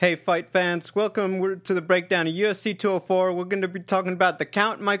Hey, fight fans. Welcome to the breakdown of UFC 204. We're going to be talking about the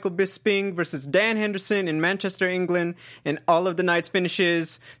Count Michael Bisping versus Dan Henderson in Manchester, England, and all of the night's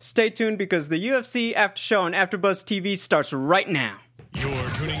finishes. Stay tuned because the UFC After Show on AfterBuzz TV starts right now. You're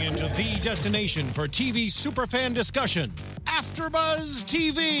tuning into the destination for TV superfan discussion, AfterBuzz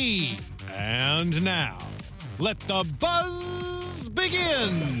TV. And now, let the buzz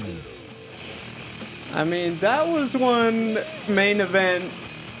begin. I mean, that was one main event.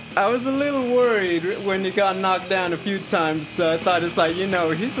 I was a little worried when he got knocked down a few times. I thought it's like,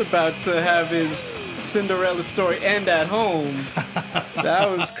 he's about to have his Cinderella story end at home. That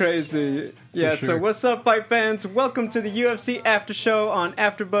was crazy. Yeah, sure. So what's up, fight fans? Welcome to the UFC After Show on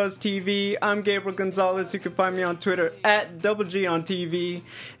AfterBuzz TV. I'm Gabriel Gonzalez. You can find me on Twitter at Double G on TV.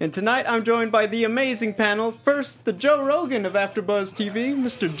 And tonight I'm joined by the amazing panel. First, the Joe Rogan of AfterBuzz TV,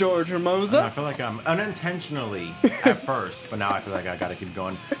 Mr. George Hermosa. I feel like I'm unintentionally at first, but now I feel like I gotta keep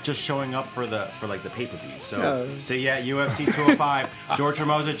going. Just showing up for the pay-per-view. So yeah, UFC 205, George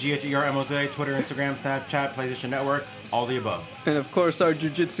Hermosa, GHERMOSA, Twitter, Instagram, Snapchat, PlayStation Network, all the above. And of course, our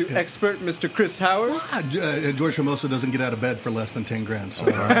jiu-jitsu expert, Mr. Chris Howard. George Hermosa doesn't get out of bed for less than 10 grand. So,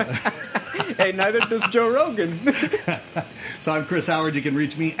 Hey, neither does Joe Rogan. So I'm Chris Howard. You can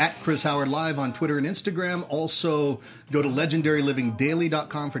reach me at Chris Howard Live on Twitter and Instagram. Also, go to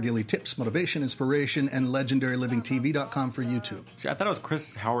legendarylivingdaily.com for daily tips, motivation, inspiration, and legendarylivingtv.com for YouTube. See, I thought it was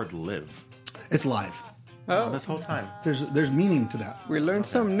Chris Howard Live. It's live. Oh, this whole time. There's meaning to that. We learn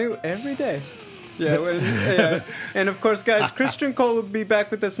something new every day. Yeah. And of course, guys, Christian Cole will be back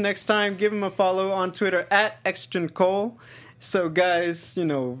with us next time. Give him a follow on Twitter at XTRNCole. So, guys,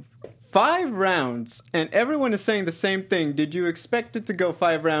 5 rounds, and everyone is saying the same thing. Did you expect it to go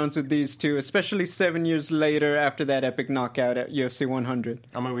 5 rounds with these two, especially 7 years later after that epic knockout at UFC 100?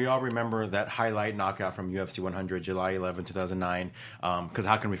 I mean, we all remember that highlight knockout from UFC 100, July 11, 2009, because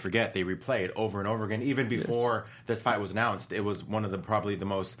how can we forget? They replayed over and over again. Even before this fight was announced, it was one of probably the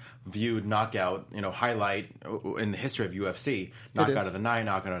most viewed knockout, highlight in the history of UFC. Knockout of the night,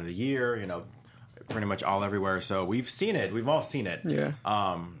 knockout of the year, pretty much all everywhere. So we've seen it. We've all seen it. Yeah.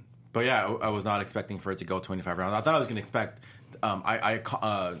 But yeah, I was not expecting for it to go 25 rounds. I thought I was going to expect,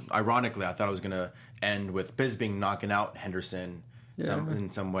 ironically, I thought I was going to end with Bisping knocking out Henderson in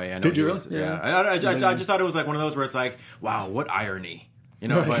some way. I know Did you really? Yeah. I just thought it was like one of those where it's like, wow, what irony. But you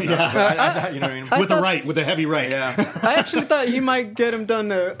know what I mean? With a heavy right. Yeah. I actually thought he might get him done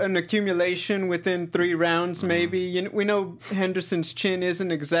an accumulation within 3 rounds, maybe. We know Henderson's chin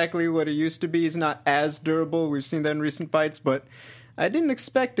isn't exactly what it used to be. He's not as durable. We've seen that in recent fights, but I didn't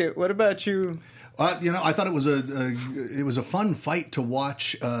expect it. What about you? I thought it was a fun fight to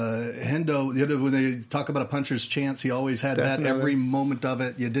watch. Hendo, when they talk about a puncher's chance, he always had that every moment of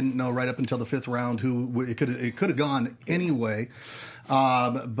it. You didn't know right up until the 5th round who it could have gone anyway.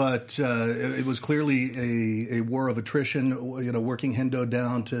 But it was clearly a war of attrition. Working Hendo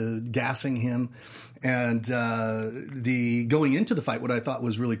down to gassing him. And the going into the fight, what I thought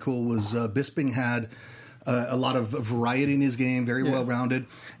was really cool was Bisping had a lot of variety in his game, very well-rounded.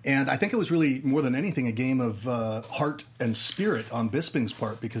 And I think it was really, more than anything, a game of heart and spirit on Bisping's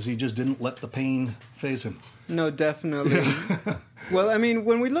part because he just didn't let the pain phase him. No, definitely. Well, I mean,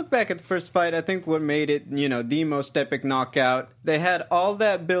 when we look back at the first fight, I think what made it, the most epic knockout, they had all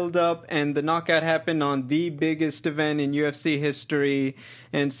that build-up, and the knockout happened on the biggest event in UFC history.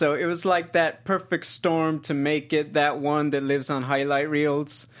 And so it was like that perfect storm to make it that one that lives on highlight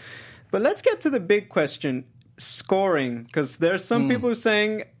reels. But let's get to the big question, scoring, because there's some people who are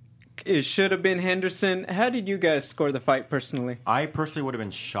saying it should have been Henderson. How did you guys score the fight personally? I personally would have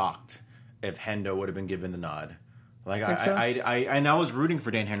been shocked if Hendo would have been given the nod. Like I was rooting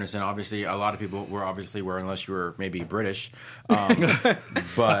for Dan Henderson. Obviously, a lot of people were unless you were maybe British. But I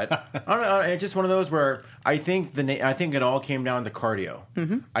don't know. It's just one of those where I think it all came down to cardio.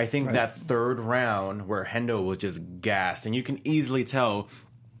 Mm-hmm. I think that 3rd round where Hendo was just gassed, and you can easily tell.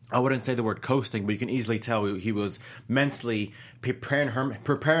 I wouldn't say the word coasting, but you can easily tell he was mentally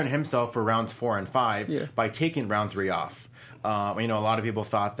preparing himself for rounds 4 and 5 by taking round 3 off. A lot of people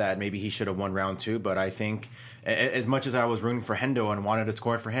thought that maybe he should have won round 2, but I think as much as I was rooting for Hendo and wanted to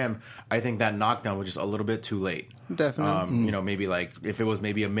score it for him, I think that knockdown was just a little bit too late. Definitely. Maybe like if it was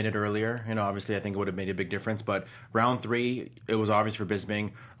maybe a minute earlier, obviously I think it would have made a big difference. But round 3, it was obvious for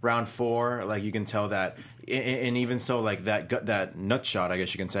Bisping. Round 4, like you can tell that, and even so, like that nut shot, I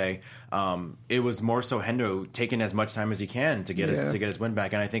guess you can say, it was more so Hendo taking as much time as he can to get his win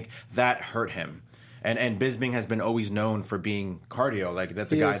back, and I think that hurt him. And Bisping has been always known for being cardio. Like,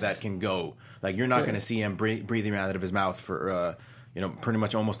 that's a guy that can go. Like, you're not going to see him breathing out of his mouth for, pretty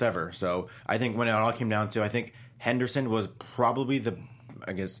much almost ever. So I think when it all came down to, I think Henderson was probably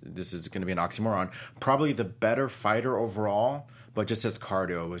I guess this is going to be an oxymoron, probably the better fighter overall, but just his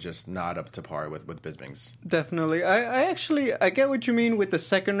cardio was just not up to par with Bisping's. Definitely. I get what you mean with the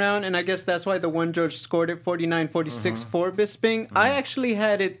second round, and I guess that's why the one judge scored it 49-46 for Bisping. I actually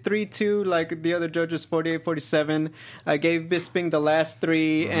had it 3-2, like the other judges 48-47. I gave Bisping the last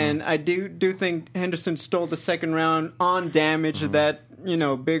three, and I do think Henderson stole the second round on damage that,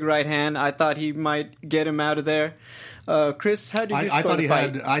 big right hand. I thought he might get him out of there. Chris, how did you score the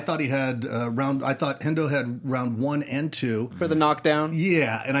fight? I thought Hendo had round 1 and 2 for the knockdown.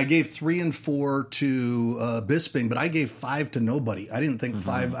 Yeah, and I gave 3 and 4 to Bisping, but I gave 5 to nobody. I didn't think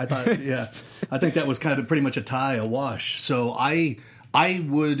 5. I thought, I think that was kind of pretty much a wash. So I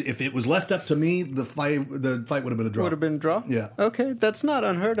would, if it was left up to me, the fight would have been a draw. Would have been a draw? Yeah. Okay, that's not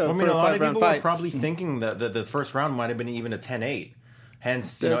unheard of. I mean, for a lot of five-round people fights. were probably thinking that the first round might have been even a 10-8.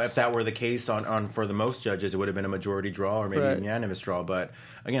 Hence, if that were the case on for the most judges, it would have been a majority draw or maybe a unanimous draw. But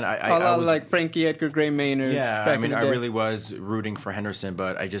again, I was like Frankie Edgar, Gray Maynard. Yeah, I mean, I really was rooting for Henderson,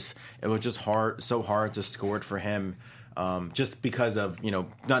 but it was just so hard to score it for him. Just because of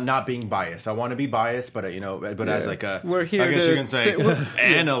not being biased. I want to be biased, but as like a we're here I guess to you can say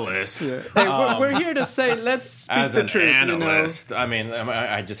analyst. Yeah. Hey, we're here to say let's speak as the an truth. Analyst, I mean,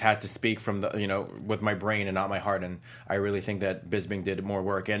 I just had to speak from the with my brain and not my heart, and I really think that Bisping did more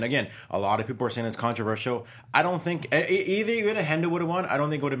work. And again, a lot of people are saying it's controversial. I don't think either Hendo would have won. I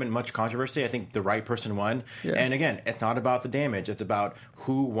don't think it would have been much controversy. I think the right person won. Yeah. And again, it's not about the damage. It's about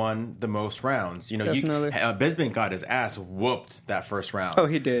who won the most rounds. Definitely. Bisping got his ass whooped that first round. Oh,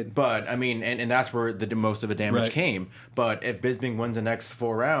 he did. But I mean, and that's where the most of the damage came. But if Bisping wins the next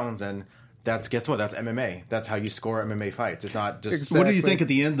 4 rounds, and guess what? That's MMA. That's how you score MMA fights. It's not just. Exactly. What do you think at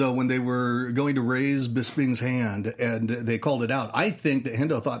the end though when they were going to raise Bisping's hand and they called it out? I think that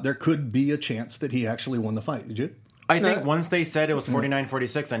Hendo thought there could be a chance that he actually won the fight. Did you? I think once they said it was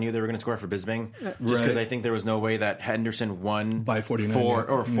 49-46, I knew they were going to score for Bisping. Just because I think there was no way that Henderson won by 49 4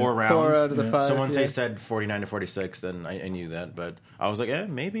 rounds. 4 out of the 5. So once they said 49-46, then I knew that. But I was like,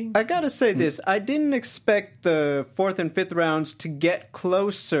 maybe. I gotta say this: I didn't expect the 4th and 5th rounds to get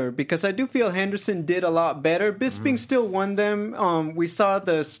closer because I do feel Henderson did a lot better. Bisping still won them. We saw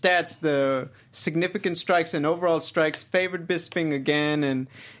the stats, the significant strikes and overall strikes favored Bisping again, and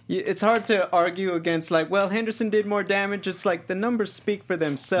it's hard to argue against Henderson did more damage. It's like the numbers speak for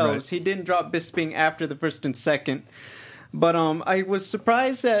themselves. Right. He didn't drop Bisping after the 1st and 2nd. But I was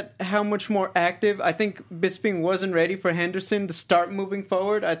surprised at how much more active. I think Bisping wasn't ready for Henderson to start moving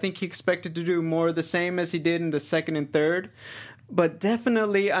forward. I think he expected to do more of the same as he did in the 2nd and 3rd. But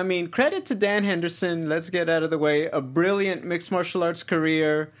definitely, I mean, credit to Dan Henderson. Let's get out of the way. A brilliant mixed martial arts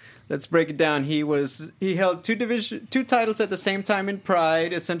career. Let's break it down. He held 2 titles at the same time in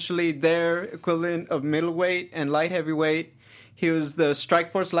Pride, essentially their equivalent of middleweight and light heavyweight. He was the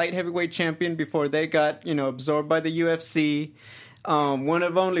Strikeforce light heavyweight champion before they got absorbed by the UFC. One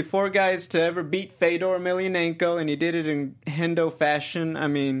of only 4 guys to ever beat Fedor Emelianenko, and he did it in Hendo fashion. I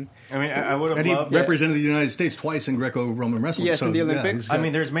would have loved. He represented the United States twice in Greco-Roman wrestling. Yes, in the Olympics. I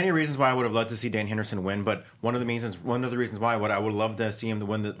mean, there's many reasons why I would have loved to see Dan Henderson win, but one of the reasons why I would love to see him to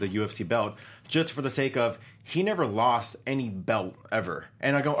win the UFC belt, just for the sake of he never lost any belt ever.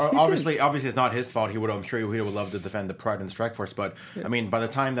 And I go, obviously, it's not his fault. I'm sure he would love to defend the Pride and the Strikeforce. But I mean, by the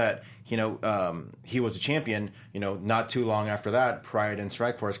time that he was a champion, not too long after that, Pride and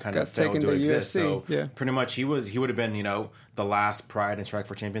Strikeforce kind of failed to exist. UFC. So pretty much he would have been the last Pride and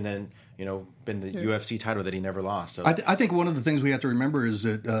Strikeforce champion. Then been the UFC title that he never lost. So I think one of the things we have to remember is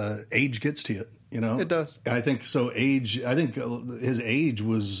that age gets to you. It does. I think so. I think his age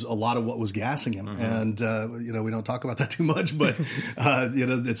was a lot of what was gassing him, and we don't talk about that too much. But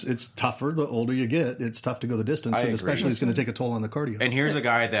it's tougher the older you get. It's tough to go the distance, and especially it's going to take a toll on the cardio. And here's a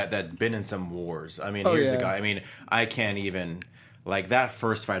guy that been in some wars. I mean, here's a guy. I mean, I can't even that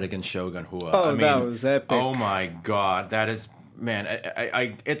first fight against Shogun Rua. Oh, that was epic. Oh my God, that is. Man,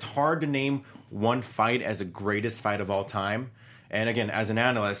 it's hard to name one fight as the greatest fight of all time. And again, as an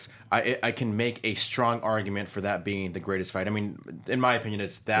analyst, I can make a strong argument for that being the greatest fight. I mean, in my opinion,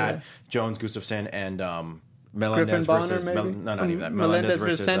 it's that Jones, Gustafsson, and Melendez versus Melendez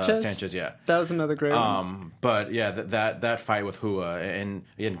versus Sanchez. Yeah, that was another great one. But yeah, that fight with Rua, and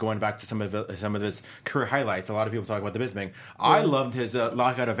going back to some of his career highlights, a lot of people talk about the Bisping. Yeah. I loved his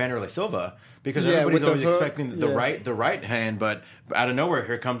lockout of Vanderlei Silva. Because everybody's always expecting the right hand, but out of nowhere,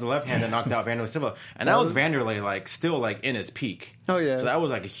 here comes the left hand that knocked out Vanderlei Silva, and that was Vanderlei still in his peak. Oh yeah, so that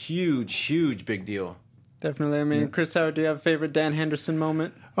was a huge big deal. Definitely. I mean, Chris Howard, do you have a favorite Dan Henderson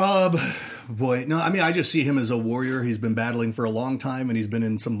moment? Boy, no. I mean, I just see him as a warrior. He's been battling for a long time, and he's been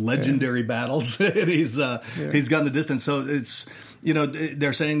in some legendary battles. And he's gotten the distance. So it's,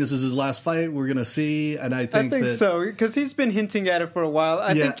 they're saying this is his last fight. We're going to see, and I think so, because he's been hinting at it for a while.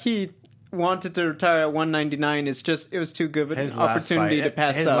 I think he wanted to retire at 199. It was too good of an opportunity to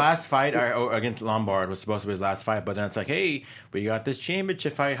pass up. His last fight against Lombard was supposed to be his last fight, but then it's like, hey, we got this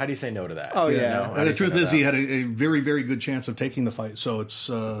championship fight. How do you say no to that? Oh, yeah. And the truth is, he had a very, very good chance of taking the fight. So it's,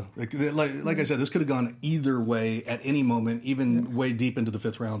 like I said, this could have gone either way at any moment, even way deep into the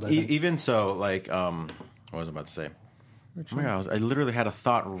fifth round. Even so, what was I about to say? Oh my God, I literally had a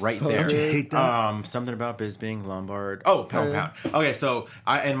thought right there. Don't you hate that? Something about Bisping, Lombard. Oh, pound. Okay, so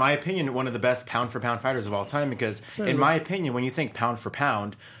in my opinion, one of the best pound for pound fighters of all time, because in my opinion, when you think pound for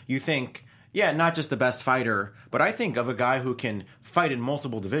pound, you think, not just the best fighter, but I think of a guy who can fight in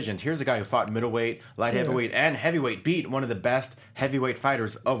multiple divisions. Here's a guy who fought middleweight, light heavyweight, and heavyweight, beat one of the best heavyweight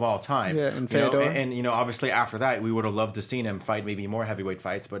fighters of all time. Yeah, and Fedor. And obviously after that, we would have loved to seen him fight maybe more heavyweight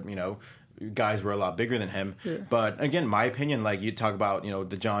fights, but guys were a lot bigger than him. Yeah. But again, my opinion, like you talk about,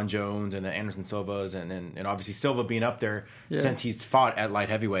 the John Jones and the Anderson Silvas and obviously Silva being up there since he's fought at light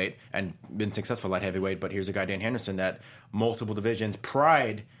heavyweight and been successful at light heavyweight. But here's a guy, Dan Henderson, that multiple divisions,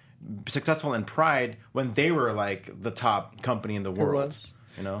 successful in Pride when they were like the top company in the world.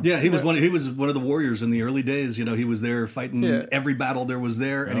 Yeah, he was one of the warriors in the early days. He was there fighting every battle there was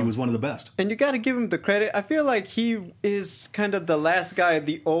there, and he was one of the best. And you got to give him the credit. I feel like he is kind of the last guy,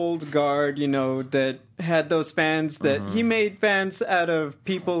 the old guard, that had those fans, that he made fans out of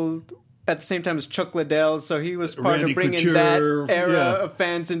people at the same time as Chuck Liddell, so he was part Randy of bringing Couture, that era of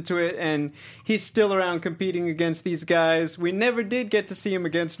fans into it, and he's still around competing against these guys. We never did get to see him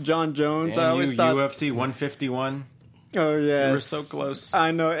against John Jones. And I always thought UFC 151. Oh, yes. We were so close.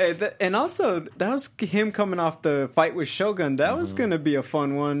 I know. And also, that was him coming off the fight with Shogun. That was going to be a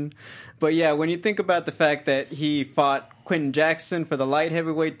fun one. But yeah, when you think about the fact that he fought Quentin Jackson for the light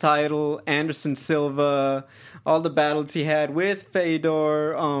heavyweight title, Anderson Silva, all the battles he had with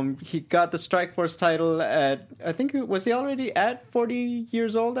Fedor, he got the Strikeforce title at, I think, was he already at 40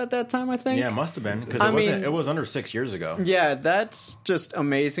 years old at that time, I think? Yeah, it must have been, because it was under 6 years ago. Yeah, that's just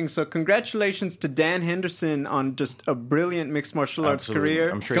amazing. So congratulations to Dan Henderson on just a brilliant mixed martial arts career.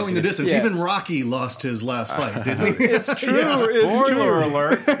 I'm sure going the distance. Yeah. Even Rocky lost his last fight, didn't he? It's true. It's Spoiler true.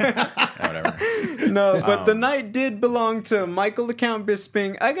 alert. Whatever. No, but the night did belong to Michael the Count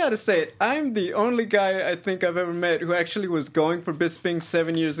Bisping. I gotta say it, I'm the only guy I think I've ever met who actually was going for Bisping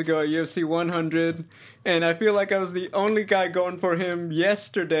 7 years ago at UFC 100, and I feel like I was the only guy going for him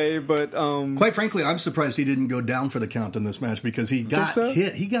yesterday, but quite frankly, I'm surprised he didn't go down for the count in this match, because he got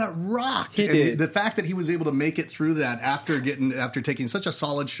hit. He got rocked. He did. The fact that he was able to make it through that after taking such a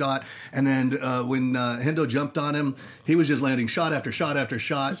solid shot, and then when Hendo jumped on him, he was just landing shot after shot after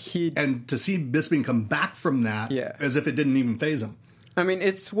shot, and to see Bisping come back from that as if it didn't even faze him. I mean,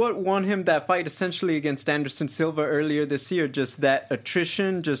 it's what won him that fight essentially against Anderson Silva earlier this year. Just that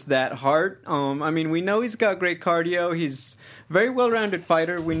attrition, just that heart. I mean, we know he's got great cardio. He's a very well-rounded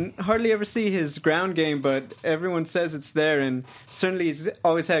fighter. We hardly ever see his ground game, but everyone says it's there. And certainly he's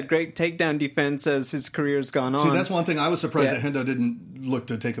always had great takedown defense as his career's gone on. See, that's one thing I was surprised that Hendo didn't look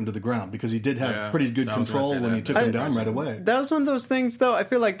to take him to the ground, because he did have pretty good control when he took him down right away. That was one of those things, though. I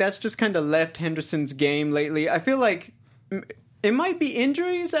feel like that's just kind of left Henderson's game lately. I feel like it might be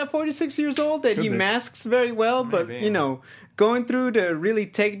injuries at 46 years old that he masks very well, but, going through to really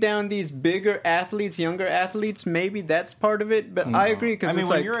take down these bigger athletes, younger athletes, maybe that's part of it. But I agree, because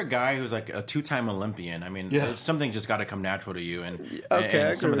when you're a guy who's like a two-time Olympian, something's just got to come natural to you, and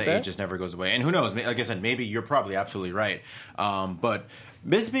some of the age just never goes away. And who knows? Like I said, maybe you're probably absolutely right. But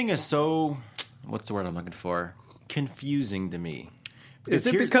Bisping is so, what's the word I'm looking for? Confusing to me. Is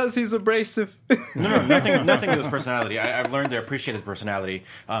it because he's abrasive? No, nothing to his personality. I've learned to appreciate his personality,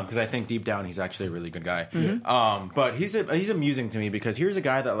 because I think deep down he's actually a really good guy. Mm-hmm. But he's amusing to me, because here's a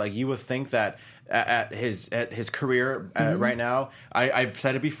guy that, like, you would think that at his career right now, I've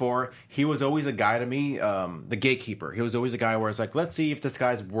said it before, he was always a guy to me, the gatekeeper. He was always a guy where it's like, let's see if this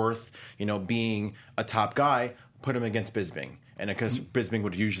guy's worth being a top guy. Put him against Bisping. And because Bisping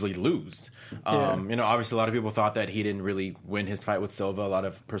would usually lose. Obviously a lot of people thought that he didn't really win his fight with Silva. A lot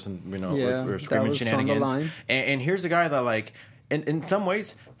of were screaming shenanigans. And here's a guy that, like, in some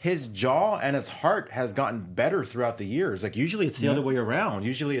ways, his jaw and his heart has gotten better throughout the years. Like, usually it's the other way around.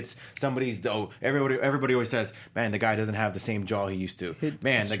 Usually it's everybody always says, man, the guy doesn't have the same jaw he used to.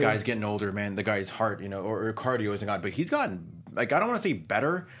 Man, the guy's getting older. Man, the guy's heart, or cardio isn't gotten. But he's gotten, like, I don't want to say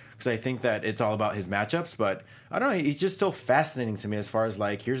better, because I think that it's all about his matchups, but I don't know. He's just so fascinating to me as far as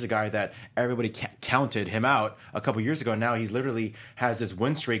like, here's a guy that everybody counted him out a couple years ago. Now he's literally has this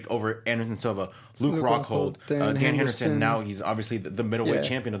win streak over Anderson Silva, Luke Rockhold, Dan Henderson. Now he's obviously the middleweight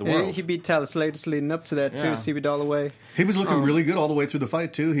champion of the world. He beat Talis Latus leading up to that too. CB Dollaway. He was looking really good all the way through the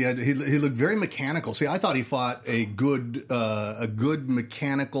fight too. He looked very mechanical. See, I thought he fought a good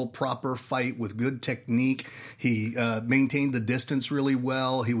mechanical, proper fight with good technique. He maintained the distance really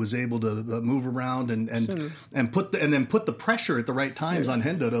well. He was able to move around and put the pressure at the right times on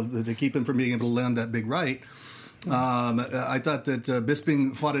Hendo to keep him from being able to land that big right. I thought that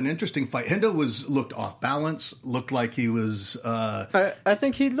Bisping fought an interesting fight. Hendo looked off balance, looked like he was... I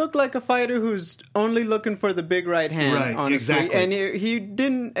think he looked like a fighter who's only looking for the big right hand, honestly. Exactly. And he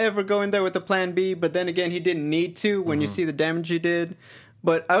didn't ever go in there with a plan B, but then again, he didn't need to when you see the damage he did.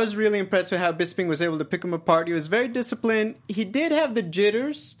 But I was really impressed with how Bisping was able to pick him apart. He was very disciplined. He did have the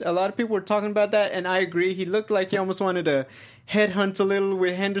jitters. A lot of people were talking about that, and I agree. He looked like he almost wanted to headhunt a little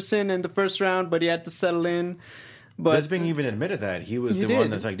with Henderson in the first round, but he had to settle in. But Bisping even admitted that he was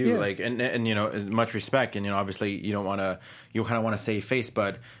one that's like, dude, like, and you know, much respect, and you know, obviously, you don't want to, you kind of want to save face,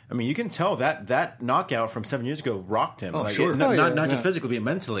 but I mean, you can tell that knockout from 7 years ago rocked him. Oh, like, sure. Not just physically, but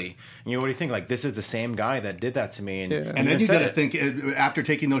mentally. You know, what do you think? Like, this is the same guy that did that to me, and then you got to think after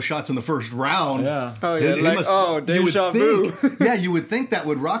taking those shots in the first round, deja vu. You would think that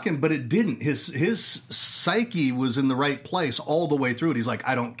would rock him, but it didn't. His psyche was in the right place all the way through it. He's like,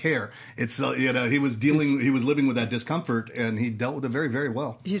 I don't care. It's he was living with that discomfort, and he dealt with it very, very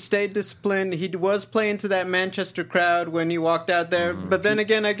well. He stayed disciplined. He was playing to that Manchester crowd when he walked out there. But then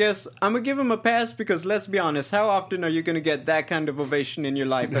again, I guess I'm going to give him a pass because, let's be honest, how often are you going to get that kind of ovation in your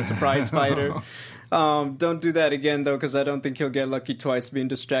life as a prize fighter? Don't do that again, though, because I don't think he'll get lucky twice being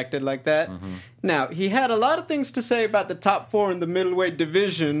distracted like that. Now, he had a lot of things to say about the top four in the middleweight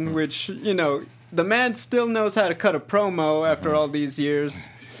division, which, you know, the man still knows how to cut a promo after all these years.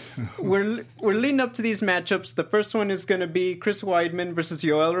 We're leading up to these matchups. The first one is going to be Chris Weidman versus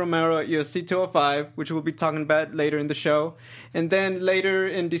Yoel Romero at UFC 205, which we'll be talking about later in the show. And then later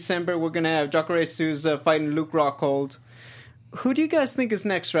in December, we're going to have Jacare Souza fighting Luke Rockhold. Who do you guys think is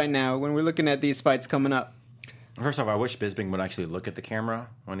next right now when we're looking at these fights coming up? First off, I wish Bisping would actually look at the camera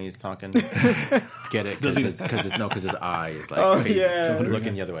when he's talking. Get it? Because his eye is like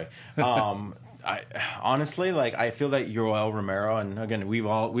looking the other way. I honestly, like, I feel that Yoel Romero, and again, we're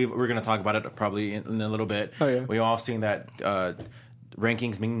going to talk about it probably in a little bit. We all seen that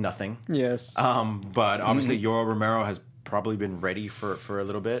rankings mean nothing. Yes. But obviously, Yoel Romero has probably been ready for a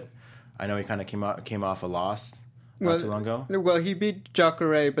little bit. I know he kind of came off a loss not too long ago. Well, he beat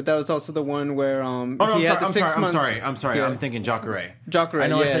Jacare, but that was also the one where I'm sorry. Yeah. I'm thinking Jacare. Jacare. I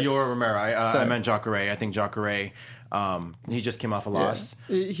know I said Yoel Romero. I meant Jacare. I think Jacare. He just came off a loss.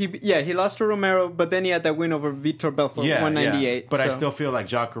 He lost to Romero, but then he had that win over Vitor Belfort, 198. But I still feel like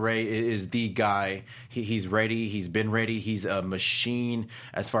Jacare is the guy. He's ready. He's been ready. He's a machine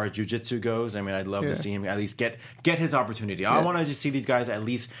as far as jiu-jitsu goes. I mean, I'd love to see him at least get his opportunity. I want to just see these guys at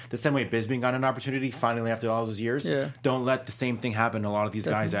least the same way Bisping got an opportunity finally after all those years. Don't let the same thing happen to a lot of these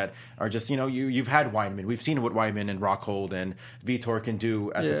guys that are just, you know, you've had Weidman. We've seen what Weidman and Rockhold and Vitor can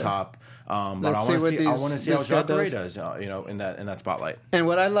do at the top. But I want to see how Jacare does, you know, in that spotlight. And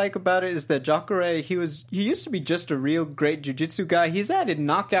what I like about it is that Jacare, he used to be just a real great jiu-jitsu guy. He's added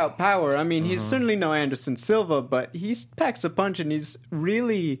knockout power. I mean, he's certainly no Anderson Silva, but he packs a punch, and he's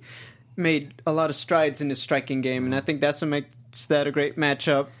really made a lot of strides in his striking game, and I think that's what makes that a great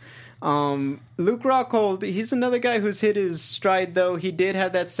matchup. Luke Rockhold, he's another guy who's hit his stride, though. He did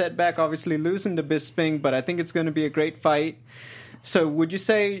have that setback, obviously losing to Bisping, but I think it's going to be a great fight. So would you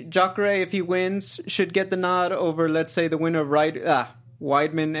say Jacare, if he wins, should get the nod over, let's say, the winner of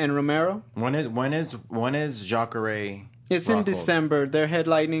Weidman and Romero? When is Jacare? It's in December. They're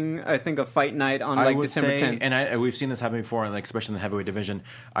headlining, I think, a fight night on December 10th. And we've seen this happen before, like especially in the heavyweight division.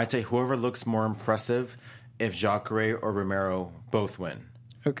 I'd say whoever looks more impressive, if Jacare or Romero both win.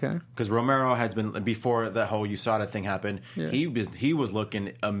 Okay. Because Romero has been, before the whole USADA thing happened, he was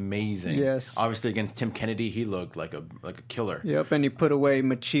looking amazing. Yes. Obviously against Tim Kennedy, he looked like a killer. Yep, and he put away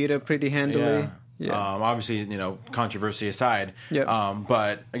Machida pretty handily. Yeah. Obviously, you know, controversy aside. Yep.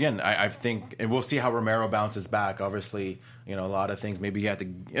 But again, I think, and we'll see how Romero bounces back. Obviously, you know, a lot of things. Maybe he had to.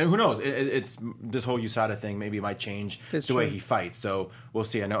 And who knows? It's this whole USADA thing. Maybe it might change the way he fights. So we'll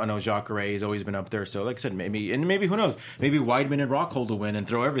see. I know Jacare has always been up there. So like I said, maybe who knows? Maybe Weidman and Rockhold will win and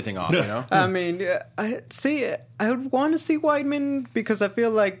throw everything off. You know. I mean, I would want to see Weidman because I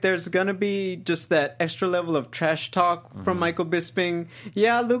feel like there's gonna be just that extra level of trash talk from Michael Bisping.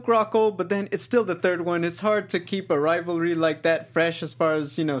 Yeah, Luke Rockhold, but then it's still the third one. It's hard to keep a rivalry like that fresh as far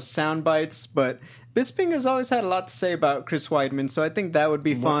as, you know, sound bites, but Bisping has always had a lot to say about Chris Weidman, so I think that would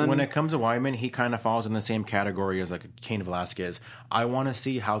be fun. When it comes to Weidman, he kind of falls in the same category as like Cain Velasquez. I want to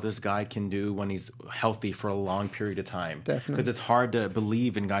see how this guy can do when he's healthy for a long period of time. Definitely. Because it's hard to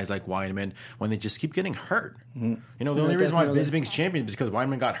believe in guys like Weidman when they just keep getting hurt. Mm-hmm. You know, the only reason why Bisping's champion is because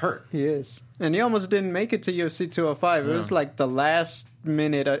Weidman got hurt. He is. And he almost didn't make it to UFC 205. It was like the last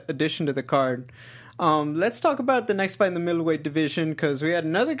minute addition to the card. Let's talk about the next fight in the middleweight division, because we had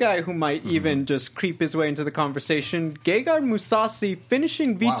another guy who might even just creep his way into the conversation. Gegard Mousasi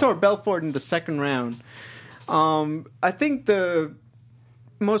finishing Vitor Belfort in the second round. I think the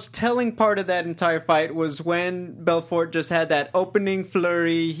most telling part of that entire fight was when Belfort just had that opening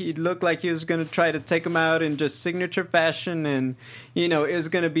flurry. He looked like he was going to try to take him out in just signature fashion, and it was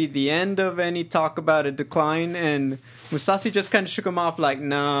going to be the end of any talk about a decline. And Mousasi just kind of shook him off like,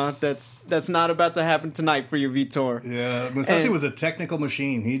 nah, that's not about to happen tonight for you, Vitor. Yeah, Mousasi was a technical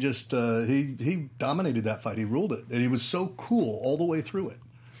machine. He just he dominated that fight. He ruled it, and he was so cool all the way through it.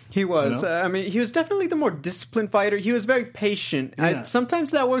 He was. He was definitely the more disciplined fighter. He was very patient. Yeah.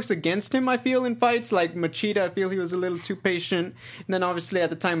 Sometimes that works against him, I feel, in fights. Like Machida, I feel he was a little too patient. And then obviously at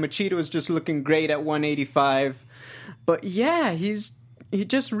the time, Machida was just looking great at 185. But yeah, he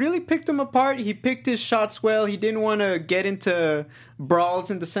just really picked him apart. He picked his shots well. He didn't want to get into brawls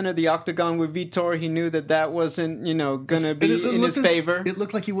in the center of the octagon with Vitor. He knew that wasn't, going to be in his favor. It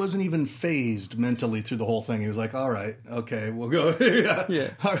looked like he wasn't even phased mentally through the whole thing. He was like, all right, okay, we'll go. Yeah.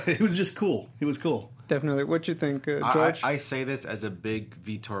 All right. It was just cool. He was cool. Definitely. What you think, George? I say this as a big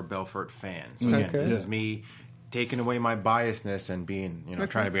Vitor Belfort fan. So again, this is me taking away my biasness and being,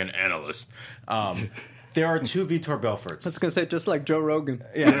 trying to be an analyst. There are two Vitor Belforts. I was going to say, just like Joe Rogan.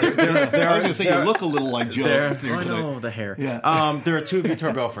 Yeah, I was going to say, you look a little like Joe. I know, the hair. Yeah. There are two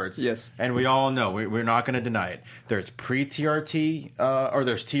Vitor Belforts. Yes. And we all know, we're not going to deny it. There's pre-TRT, or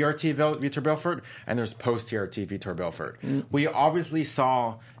there's TRT Vitor Belfort, and there's post-TRT Vitor Belfort. We obviously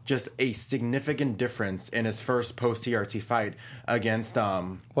saw just a significant difference in his first post-TRT fight against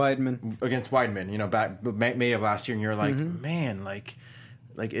Weidman. Back May of last year, and you're like, man, like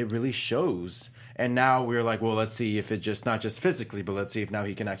it really shows. And now we're like, well, let's see if it's just not just physically, but let's see if now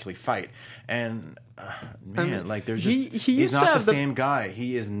he can actually fight. And there's just he's not the same guy.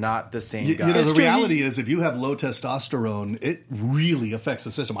 He is not the same guy. The reality is, if you have low testosterone, it really affects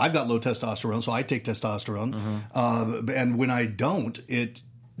the system. I've got low testosterone, so I take testosterone, and when I don't, it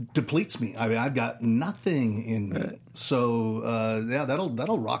depletes me. I mean, I've got nothing in me. So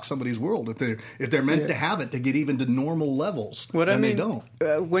that'll rock somebody's world if they're meant to have it to get even to normal levels. They don't.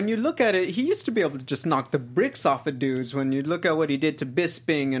 When you look at it, he used to be able to just knock the bricks off of dudes. When you look at what he did to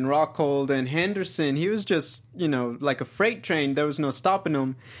Bisping and Rockhold and Henderson, he was just like a freight train. There was no stopping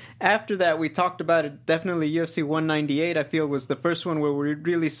him. After that, we talked about it. Definitely UFC 198, I feel, was the first one where we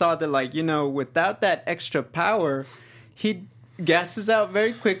really saw that, without that extra power, he gasses out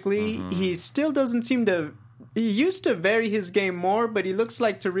very quickly. He still doesn't seem to... He used to vary his game more, but he looks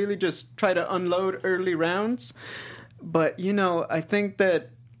like to really just try to unload early rounds. But, I think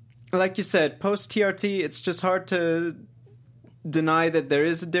that, like you said, post-TRT, it's just hard to deny that there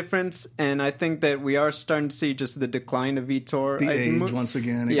is a difference, and I think that we are starting to see just the decline of Vitor. The age, once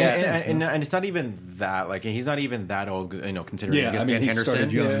again. Yeah, and it's not even that, like, he's not even that old, considering Dan Henderson.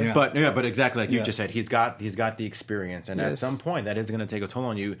 Started young, But exactly like you just said, he's got the experience, and at some point that is going to take a toll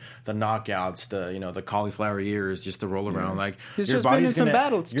on you. The knockouts, the cauliflower ears, just the roll around, like he's your body's going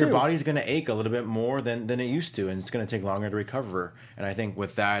to your body's going to ache a little bit more than it used to, and it's going to take longer to recover. And I think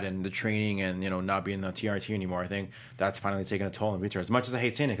with that and the training and not being the TRT anymore, I think that's finally taken a toll on Vitor. As much as I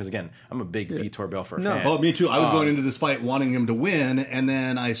hate saying it, because again, I'm a big Vitor Belfort fan. Oh, me too. I was going into this fight wanting him to win, and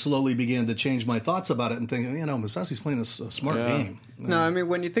then I slowly began to change my thoughts about it and thinking, Mousasi's playing a smart game. No, I mean,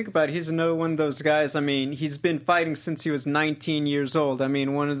 when you think about it, he's another one of those guys. I mean, he's been fighting since he was 19 years old. I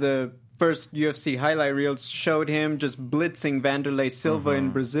mean, one of the first UFC highlight reels showed him just blitzing Vanderlei Silva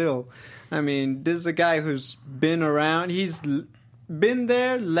in Brazil. I mean, this is a guy who's been around. He's been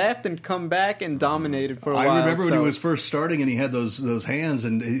there, left, and come back and dominated for a while. I remember when he was first starting and he had those hands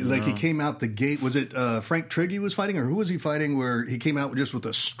and he came out the gate. Was it Frank Trigg he was fighting, or who was he fighting where he came out just with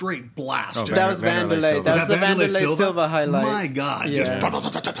a straight blast? That was Vanderlei. That was the Vanderlei Silva highlight. My God. Yeah.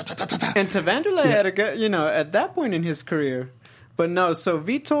 And to Vanderlei at that point in his career. But no, so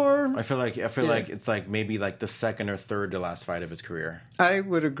Vitor... I feel like it's like maybe like the second or third to last fight of his career. I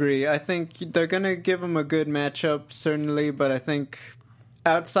would agree. I think they're going to give him a good matchup, certainly, but I think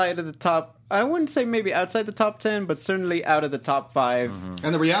outside of the top... I wouldn't say maybe outside the top 10, but certainly out of the top 5.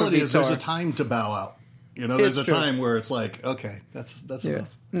 And the reality is there's a time to bow out. There's a time where it's like, okay, that's enough.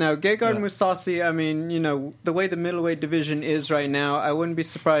 Now, Gegard Mousasi, I mean, the way the middleweight division is right now, I wouldn't be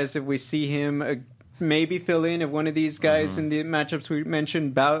surprised if we see him maybe fill in if one of these guys in the matchups we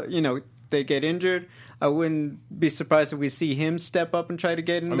mentioned, they get injured. I wouldn't be surprised if we see him step up and try to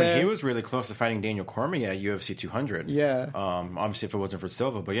get in there. He was really close to fighting Daniel Cormier at UFC 200. Yeah. Obviously, if it wasn't for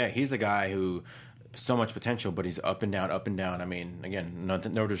Silva. But yeah, he's a guy who so much potential, but he's up and down, up and down. I mean, again,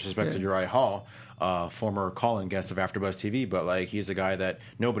 no disrespect to Uriah Hall, former call-in guest of AfterBuzz TV, but like he's a guy that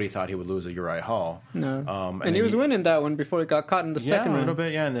nobody thought he would lose to Uriah Hall. No. And he was winning that one before he got caught in the second round. Yeah, a little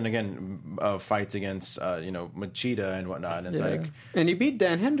bit, yeah. And then again, fights against, Machida and whatnot. And it's and he beat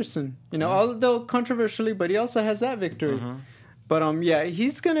Dan Henderson, although controversially, but he also has that victory. But,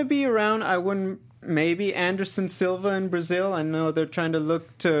 he's going to be around. I wouldn't... Maybe Anderson Silva in Brazil. I know they're trying to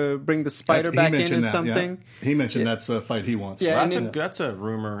look to bring the Spider back in something. Yeah. He mentioned that's a fight he wants. Yeah, that's a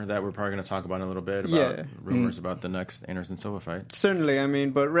rumor that we're probably going to talk about in a little bit. About rumors about the next Anderson Silva fight. Certainly. I mean,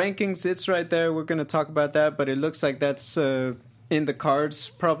 but rankings, it's right there. We're going to talk about that. But it looks like that's in the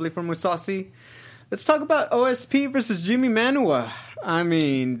cards probably for Mousasi. Let's talk about OSP versus Jimmy Manuwa. I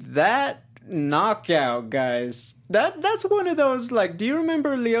mean, that knockout, guys. That's one of those, like, do you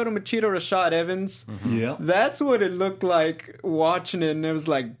remember Lyoto Machida Rashad Evans? Yeah. That's what it looked like watching it, and it was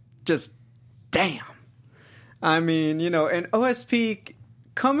like, just, damn. I mean, and OSP,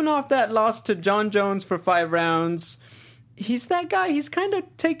 coming off that loss to John Jones for 5 rounds, he's that guy. He's kind of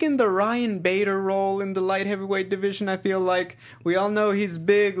taken the Ryan Bader role in the light heavyweight division, I feel like. We all know he's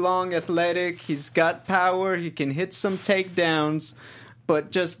big, long, athletic. He's got power. He can hit some takedowns. But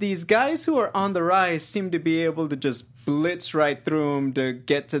just these guys who are on the rise seem to be able to just blitz right through them to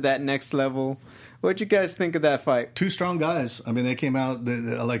get to that next level. What'd you guys think of that fight? 2 strong guys. I mean, they came out,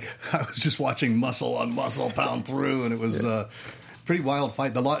 I was just watching muscle on muscle pound through, and it was a pretty wild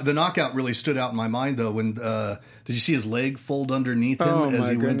fight. The knockout really stood out in my mind, though. When did you see his leg fold underneath him as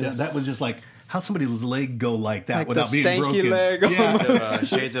he went down? That was just like... How somebody's leg go like that without being broken? Leg. Yeah.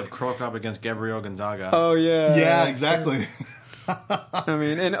 Shades of Krokop against Gabriel Gonzaga. Oh, yeah. Yeah, exactly. I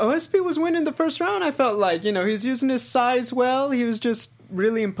mean, and OSP was winning the first round, I felt like. He was using his size well. He was just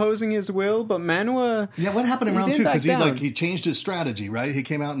really imposing his will. But Manuwa... Yeah, what happened in round 2? Because he changed his strategy, right? He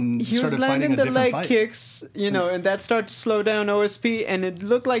came out and started fighting a different fight. He was landing the leg kicks, and that started to slow down OSP. And it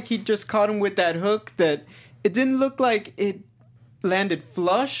looked like he just caught him with that hook that... It didn't look like it landed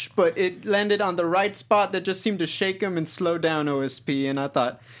flush, but it landed on the right spot that just seemed to shake him and slow down OSP. And I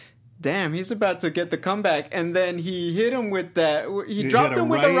thought... Damn, he's about to get the comeback. And then he hit him with that. He dropped him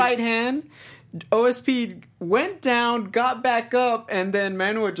with the right hand. OSP went down, got back up, and then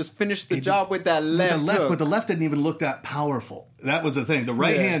Manuwa just finished the job with that left hook. But the left didn't even look that powerful. That was the thing. The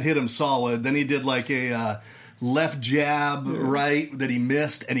right hand hit him solid. Then he did like a left jab right that he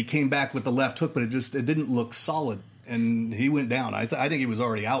missed, and he came back with the left hook, but it didn't look solid. And he went down. I think he was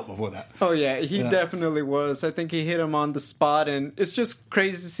already out before that. Oh, yeah. He definitely was. I think he hit him on the spot. And it's just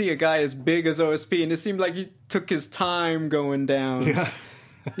crazy to see a guy as big as OSP. And it seemed like he took his time going down.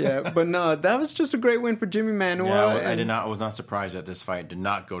 Yeah. But no, that was just a great win for Jimmy Manuwa. Yeah, I was not surprised that this fight did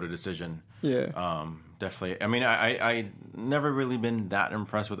not go to decision. Yeah. Definitely. I mean, I never really been that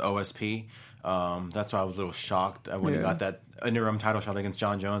impressed with OSP. That's why I was a little shocked when he got that interim title shot against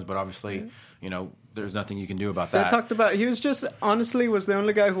John Jones. But obviously, there's nothing you can do about that. I talked about he was just honestly was the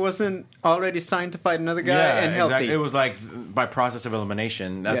only guy who wasn't already signed to fight another guy and healthy. Exactly. It was like by process of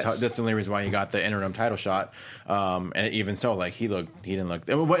elimination. That's the only reason why he got the interim title shot. And even so, like he didn't look.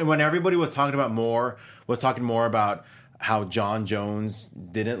 When everybody was talking more about how John Jones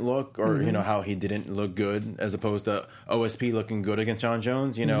didn't look, or how he didn't look good, as opposed to OSP looking good against John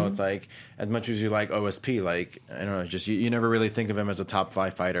Jones. It's like as much as you like OSP, like I don't know, just you never really think of him as a top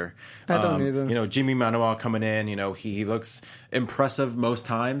 5 fighter. I don't either. Jimmy Manuwa coming in, he looks impressive most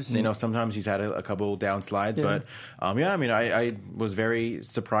times. Sometimes he's had a couple down slides, but I mean, I was very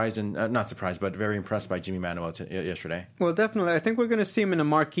surprised and not surprised, but very impressed by Jimmy Manuwa yesterday. Well, definitely, I think we're going to see him in a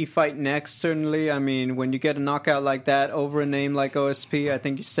marquee fight next. Certainly, I mean, when you get a knockout like that over a name like OSP, I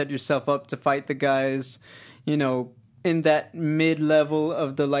think you set yourself up to fight the guys, in that mid-level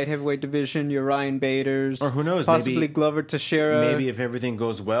of the light heavyweight division, your Ryan Baders, or who knows, possibly maybe Glover Teixeira. Maybe if everything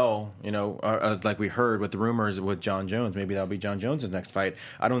goes well, as like we heard with the rumors with John Jones, maybe that'll be John Jones' next fight.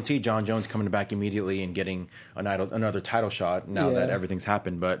 I don't see John Jones coming back immediately and getting another title shot now that everything's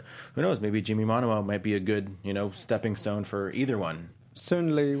happened. But who knows? Maybe Jimmy Manuwa might be a good, stepping stone for either one.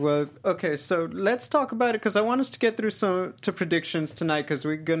 Certainly. Well, okay, so let's talk about it because I want us to get through to predictions tonight because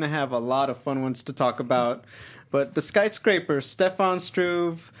we're going to have a lot of fun ones to talk about. But the Skyscraper, Stefan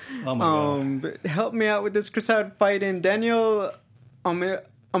Struve. Oh, my God. Help me out with this Chris Howard fight in Daniel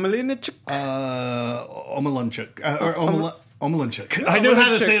Omielanczuk. Omalanchuk. I knew how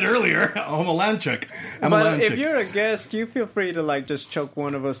to say it earlier. Omalanchuk. But if you're a guest, you feel free to like just choke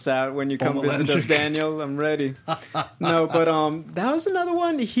one of us out when you come visit us, Daniel. I'm ready. No, but that was another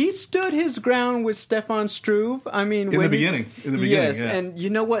one. He stood his ground with Stefan Struve. I mean, in the beginning, yes, yeah. And you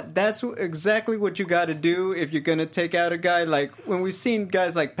know what? That's exactly what you got to do if you're gonna take out a guy. Like when we've seen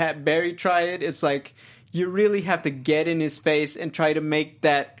guys like Pat Barry try it, it's like you really have to get in his face and try to make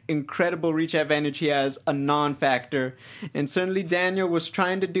that incredible reach advantage he has a non-factor. And certainly Daniel was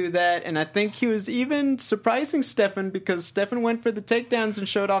trying to do that, and I think he was even surprising Stefan because Stefan went for the takedowns and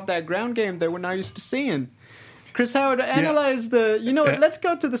showed off that ground game that we're not used to seeing. Chris Howard, analyze let's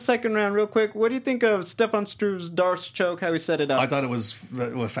go to the second round real quick. What do you think of Stefan Struve's Darce choke, how he set it up? I thought it was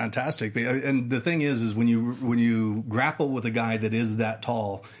fantastic. And the thing is when you grapple with a guy that is that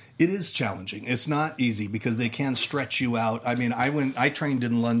tall, it is challenging. It's not easy because they can stretch you out. I mean, I trained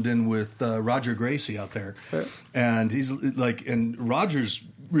in London with Roger Gracie out there, and he's like, and Roger's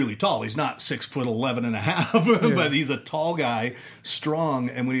really tall. He's not 6'11.5", but he's a tall guy, strong.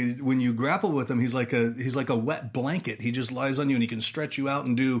 And when you grapple with him, he's like a wet blanket. He just lies on you and he can stretch you out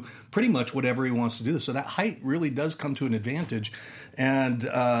and do pretty much whatever he wants to do. So that height really does come to an advantage. And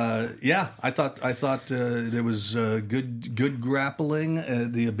I thought there was good grappling,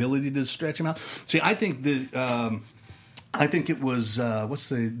 the ability to stretch him out. See, I think it was what's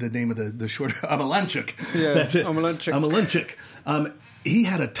the name of the short Omalanchuk. Yeah, that's it. Omalanchuk. He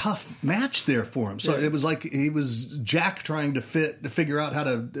had a tough match there for him. So it was like he was Jack trying to figure out how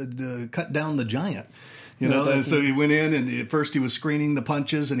to cut down the giant. And so he went in, and at first he was screening the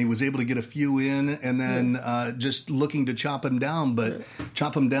punches, and he was able to get a few in, and then just looking to chop him down, but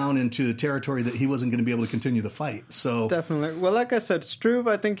chop him down into territory that he wasn't going to be able to continue the fight. So definitely. Well, like I said, Struve,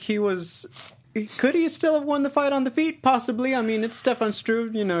 I think could he still have won the fight on the feet? Possibly. I mean, it's Stefan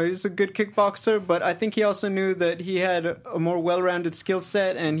Struve. He's a good kickboxer, but I think he also knew that he had a more well-rounded skill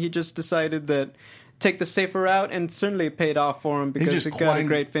set, and he just decided that take the safer route, and certainly it paid off for him because he got a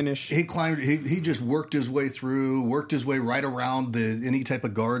great finish. He climbed. He just worked his way through, worked his way right around any type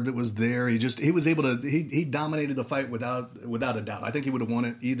of guard that was there. He was able to. He dominated the fight without a doubt. I think he would have won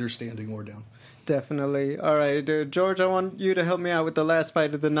it either standing or down. Definitely. All right, George, I want you to help me out with the last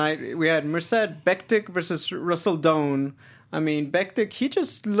fight of the night. We had Mirsad Bektic versus Russell Doane. I mean, Bektic, he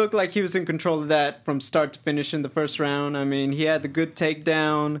just looked like he was in control of that from start to finish in the first round. I mean, he had the good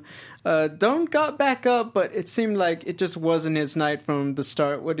takedown. Doane got back up, but it seemed like it just wasn't his night from the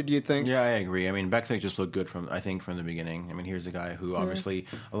start. What did you think? Yeah, I agree. I mean, Bektic just looked good from the beginning. I mean, here's a guy who obviously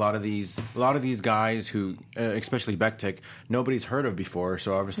a lot of these guys who, especially Bektic, nobody's heard of before.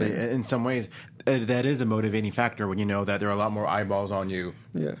 So obviously, in some ways, that is a motivating factor when you know that there are a lot more eyeballs on you.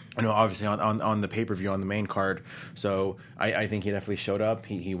 Yeah, obviously on the pay-per-view on the main card. So I think he definitely showed up.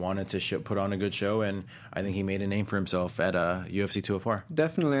 He wanted to put on a good show, and I think he made a name for himself at UFC 204.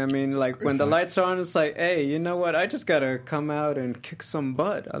 Definitely. I mean, like when the lights are on, it's like, hey, you know what? I just gotta come out and kick some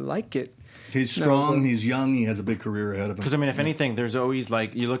butt. I like it. He's strong. He's young. He has a big career ahead of him. Because I mean, if anything, there's always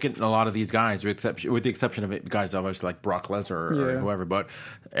like you look at a lot of these guys, with the exception of guys obviously like Brock Lesnar or whoever, but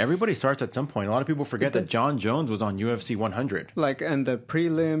everybody starts at some point. A lot of people forget that John Jones was on UFC 100. Like, and the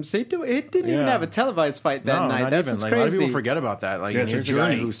prelims, he didn't even have a televised fight that night. That's what's crazy. A lot of people forget about that. Like, here's a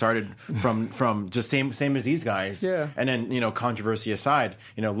guy who started from just same as these guys. Yeah. And then controversy aside,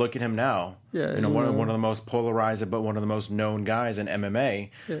 look at him now. Yeah, one of the most polarized, but one of the most known guys in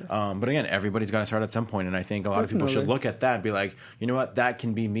MMA. Yeah. But again, everybody's got to start at some point, and I think a lot of people should look at that and be like, you know what, that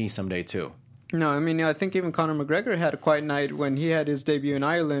can be me someday too. No, I mean, I think even Conor McGregor had a quiet night when he had his debut in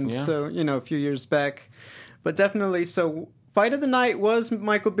Ireland, so, a few years back. But definitely, so fight of the night was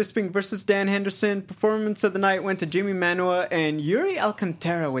Michael Bisping versus Dan Henderson. Performance of the night went to Jimmy Manuwa and Yuri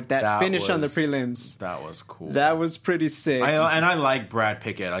Alcantara with that finish on the prelims. That was cool. That was pretty sick. I like Brad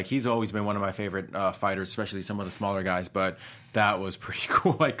Pickett. Like, he's always been one of my favorite fighters, especially some of the smaller guys, but that was pretty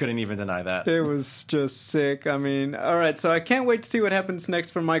cool. I couldn't even deny that. It was just sick. I mean, all right, so I can't wait to see what happens next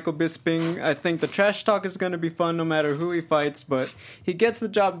for Michael Bisping. I think the trash talk is going to be fun no matter who he fights, but he gets the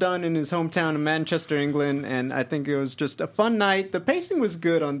job done in his hometown of Manchester, England, and I think it was just a fun night. The pacing was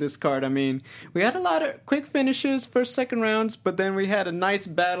good on this card. I mean, we had a lot of quick finishes, first, second rounds, but then we had a nice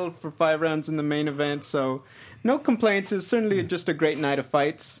battle for 5 rounds in the main event, so no complaints. It was certainly just a great night of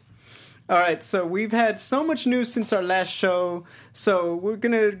fights. All right, so we've had so much news since our last show, so we're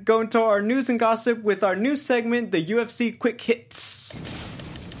going to go into our news and gossip with our new segment, the UFC Quick Hits.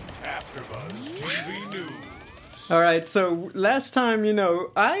 AfterBuzz TV News. All right, so last time,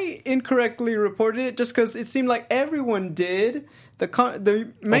 I incorrectly reported it just because it seemed like everyone did.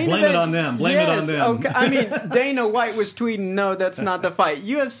 The main blame event, it on them. Blame it on them. Okay. I mean, Dana White was tweeting, no, that's not the fight.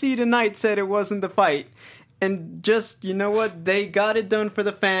 UFC Tonight said it wasn't the fight. And just, you know what? They got it done for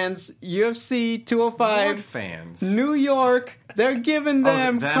the fans. UFC 205. What fans? New York. They're giving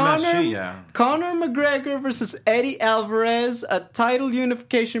them the Conor MSG, McGregor versus Eddie Alvarez, a title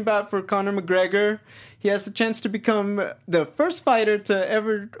unification bout for Conor McGregor. He has the chance to become the first fighter to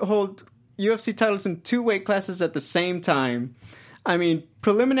ever hold UFC titles in 2 weight classes at the same time. I mean,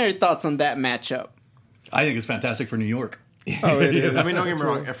 preliminary thoughts on that matchup. I think it's fantastic for New York. Oh, it is. I mean, don't get me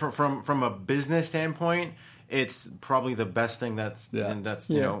wrong. From a business standpoint, it's probably the best thing that's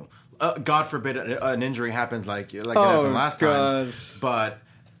you know, God forbid an injury happens like it happened last time. But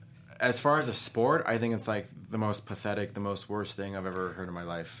as far as a sport, I think it's like the most pathetic, the most worst thing I've ever heard in my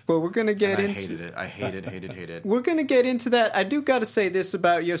life. Well, we're gonna get and into. I hated it. We're gonna get into that. I do got to say this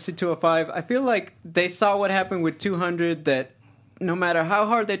about UFC 205. I feel like they saw what happened with 200. That no matter how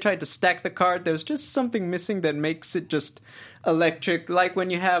hard they tried to stack the card, there's just something missing that makes it just electric, like when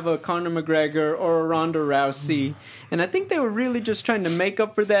you have a Conor McGregor or a Ronda Rousey. And I think they were really just trying to make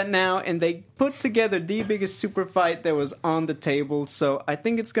up for that now, and they put together the biggest super fight that was on the table, so I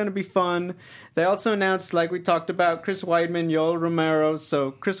think it's going to be fun. They also announced, like we talked about, Chris Weidman, Yoel Romero,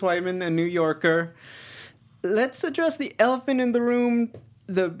 so Chris Weidman, a New Yorker. Let's address the elephant in the room.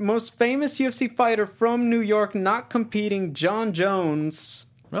 The most famous UFC fighter from New York not competing, Jon Jones.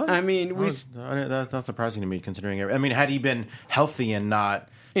 Really? I mean, that's not surprising to me, considering. I mean, had he been healthy and not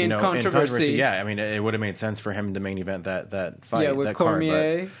in controversy, yeah, I mean, it would have made sense for him to main event that fight. Yeah, with that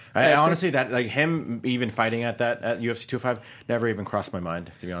Cormier. Card, I honestly, that like him even fighting at UFC 205 never even crossed my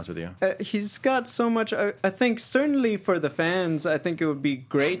mind, to be honest with you. He's got so much. I think certainly for the fans, I think it would be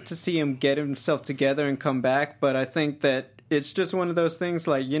great to see him get himself together and come back. But I think that it's just one of those things,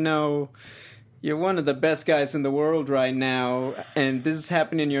 like, you know, you're one of the best guys in the world right now, and this is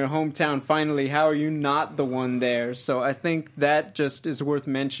happening in your hometown finally. How are you not the one there? So I think that just is worth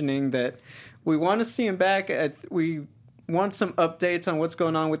mentioning, that we want to see him back. We want some updates on what's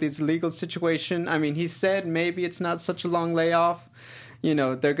going on with his legal situation. I mean, he said maybe it's not such a long layoff. You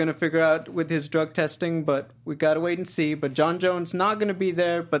know, they're going to figure out with his drug testing, but we got to wait and see. But Jon Jones not going to be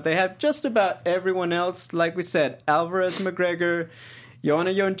there, but they have just about everyone else. Like we said, Alvarez, McGregor,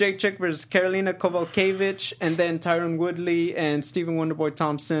 Joanna Jędrzejczyk versus Karolina Kowalkiewicz, and then Tyron Woodley and Stephen Wonderboy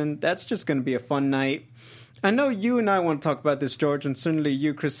Thompson. That's just going to be a fun night. I know you and I want to talk about this, George, and certainly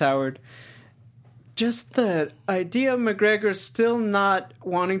you, Chris Howard. Just the idea of McGregor still not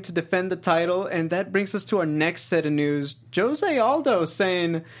wanting to defend the title, and that brings us to our next set of news. Jose Aldo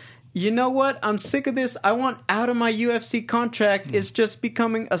saying, you know what, I'm sick of this. I want out of my UFC contract. It's just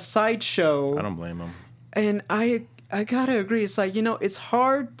becoming a sideshow. I don't blame him. And I gotta agree. It's like, you know, it's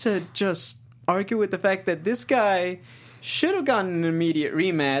hard to just argue with the fact that this guy should have gotten an immediate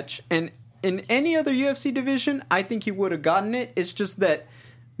rematch, and in any other UFC division, I think he would have gotten it. It's just that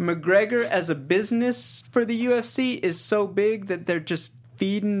McGregor as a business for the UFC is so big that they're just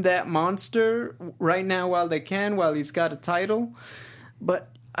feeding that monster right now while they can, while he's got a title. But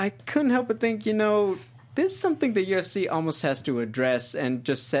I couldn't help but think, you know, this is something the UFC almost has to address and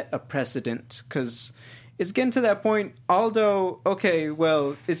just set a precedent, because it's getting to that point. Aldo, okay,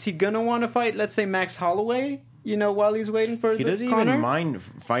 well, is he going to want to fight, let's say, Max Holloway? You know, while he's waiting for he doesn't Conor? even mind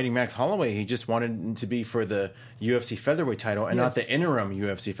fighting Max Holloway. He just wanted to be for the UFC featherweight title and not the interim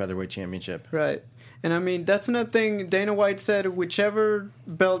UFC featherweight championship. Right. And I mean, that's another thing Dana White said, whichever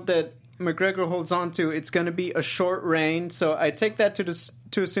belt that McGregor holds on to, it's going to be a short reign. So I take that to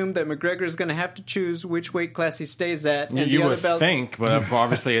assume that McGregor is going to have to choose which weight class he stays at. And you would think, but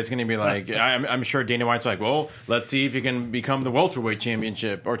obviously it's going to be like, I'm sure Dana White's like, well, let's see if you can become the welterweight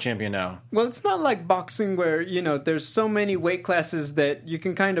championship or champion now. Well, it's not like boxing where, you know, there's so many weight classes that you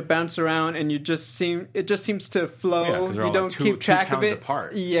can kind of bounce around and it just seems to flow. Yeah, you don't keep track of it.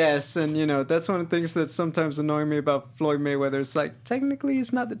 Apart. Yes, and you know, that's one of the things that sometimes annoy me about Floyd Mayweather. It's like, technically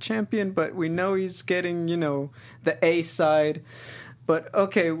he's not the champion, but we know he's getting, you know, the A side. But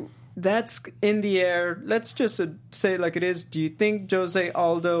okay, that's in the air. Let's just say it like it is. Do you think Jose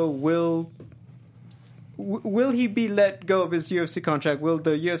Aldo will he be let go of his UFC contract? Will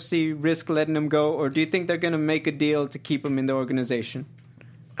the UFC risk letting him go, or do you think they're going to make a deal to keep him in the organization?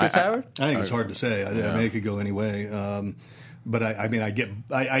 Chris Howard? I think it's hard to say. I mean, it could go any way. But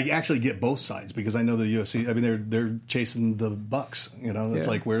I actually get both sides, because I know the UFC. I mean, they're chasing the bucks. You know, it's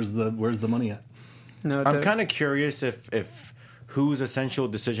like, where's the money at? No, I'm kind of curious if whose essential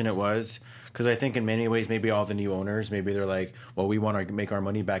decision it was, because I think in many ways maybe all the new owners, maybe they're like, well, we want to make our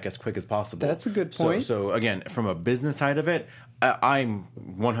money back as quick as possible. That's a good point. So again, from a business side of it, I'm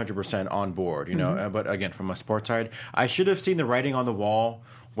 100% on board, you know. But again, from a sports side, I should have seen the writing on the wall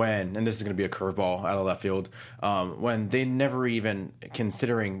when, and this is going to be a curveball out of left field, when they never even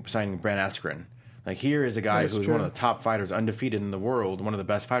considering signing Brand Askren. Like, here is a guy who's one of the top fighters, undefeated in the world, one of the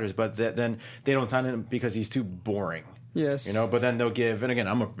best fighters, but then they don't sign him because he's too boring. Yes. You know, but then they'll give, and again,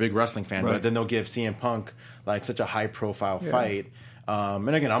 I'm a big wrestling fan, but then they'll give CM Punk like such a high profile fight. And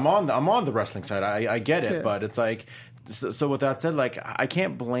again, I'm on the wrestling side. I get it, but it's like, so with that said, like, I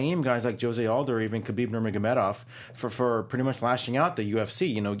can't blame guys like Jose Aldo or even Khabib Nurmagomedov for pretty much lashing out the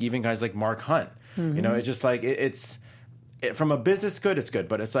UFC. You know, even guys like Mark Hunt. Mm-hmm. You know, it's just like it's from a business good, it's good,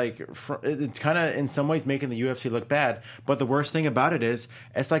 but it's like it's kind of in some ways making the UFC look bad. But the worst thing about it is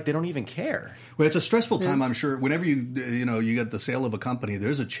it's like they don't even care. Well, it's a stressful time, I'm sure. Whenever you get the sale of a company,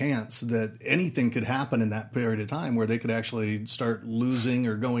 there's a chance that anything could happen in that period of time where they could actually start losing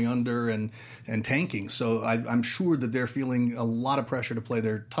or going under and tanking. So I'm sure that they're feeling a lot of pressure to play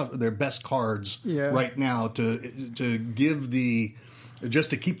their best cards right now to give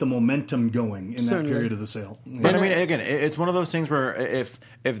just to keep the momentum going in that period of the sale. But I mean, again, it's one of those things where if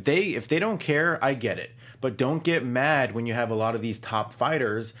they don't care, I get it. But don't get mad when you have a lot of these top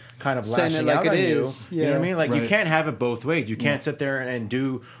fighters kind of lashing out on you. You know what I mean? Like, you can't have it both ways. You can't sit there and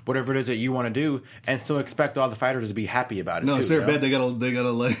do whatever it is that you want to do and still expect all the fighters to be happy about it. No, it's their bed. They gotta and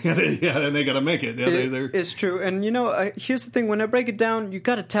they gotta make it. It's true. And here's the thing: when I break it down, you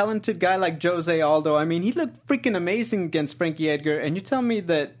got a talented guy like Jose Aldo. I mean, he looked freaking amazing against Frankie Edgar, and you tell me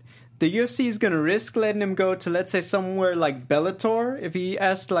that the UFC is going to risk letting him go to, let's say, somewhere like Bellator if he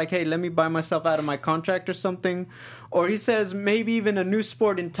asks, like, hey, let me buy myself out of my contract or something. Or he says maybe even a new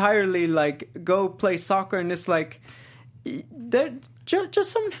sport entirely, like go play soccer. And it's like,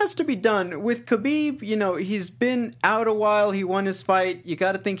 just something has to be done. With Khabib, he's been out a while. He won his fight. You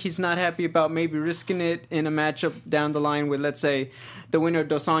got to think he's not happy about maybe risking it in a matchup down the line with, let's say, the winner of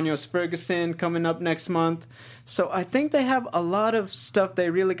Dos Anjos Ferguson coming up next month. So I think they have a lot of stuff they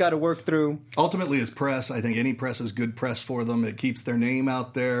really got to work through. Ultimately, as press, I think any press is good press for them. It keeps their name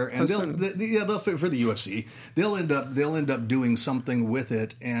out there, and they'll for the UFC, they'll end up doing something with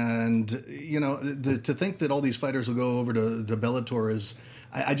it. And to think that all these fighters will go over to Bellator is.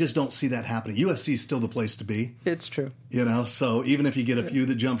 I just don't see that happening. UFC is still the place to be. It's true. So even if you get a few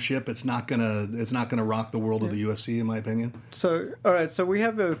that jump ship, it's not gonna rock the world of the UFC, in my opinion. So all right, so we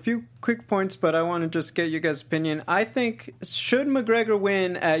have a few quick points, but I want to just get you guys' opinion. I think should McGregor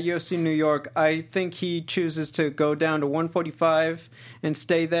win at UFC New York, I think he chooses to go down to 145 and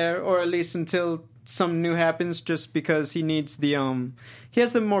stay there, or at least until something new happens, just because he needs he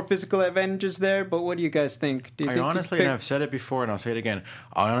has the more physical advantages there. But what do you guys think? Do you think honestly, and I've said it before and I'll say it again,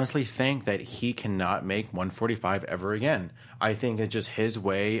 I honestly think that he cannot make 145 ever again. I think it's just his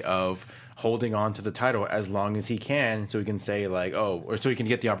way of holding on to the title as long as he can, so he can say like, or so he can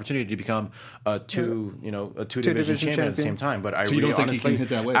get the opportunity to become a two division champion at the same time. But I so really you don't think honestly, he can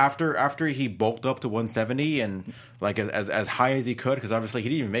hit that weight? after he bulked up to 170 and like as high as he could, because obviously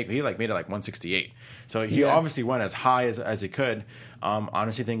he made it like 168. So he obviously went as high as he could.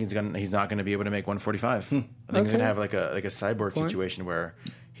 Honestly, think he's not going to be able to make 145. I think he's going to have like a cyborg situation where.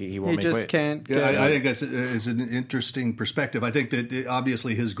 He won't make just weight. Can't. Yeah, I think that's an interesting perspective. I think that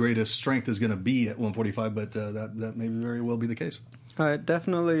obviously his greatest strength is going to be at 145, but that may very well be the case.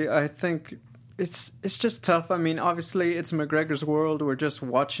 Definitely. I think it's just tough. I mean, obviously it's McGregor's world. We're just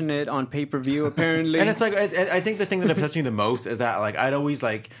watching it on pay-per-view, apparently. And it's like I think the thing that upsets me the most is that like I'd always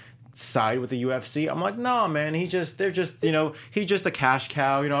like side with the UFC. I'm like, no, man, he's just a cash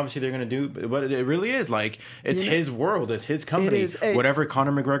cow. Obviously they're going to do, but it really is like it's his world, it's his company. Whatever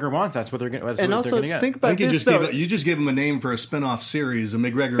Conor McGregor wants, that's what they're going to get. Think about this. You just gave him a name for a spin-off series of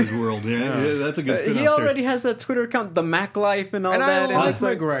McGregor's World. Yeah, that's a good spin-off. He already has that Twitter account, the Mac Life, and all that. I love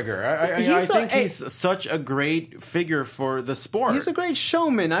McGregor. I think he's such a great figure for the sport. He's a great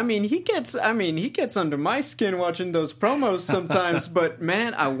showman. I mean, he gets under my skin watching those promos sometimes. But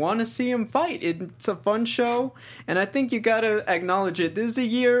man, I want to see him fight. It's a fun show, and I think you got to acknowledge it. This is a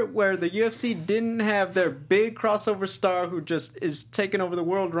year where the UFC didn't have their big crossover star who just is taking over the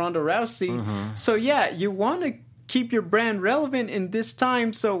world, Ronda Rousey. Mm-hmm. So yeah, you want to keep your brand relevant in this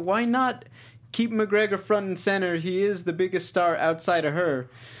time, so why not keep McGregor front and center? He is the biggest star outside of her.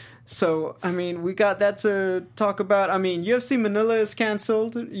 So, I mean, we got that to talk about. I mean, UFC Manila is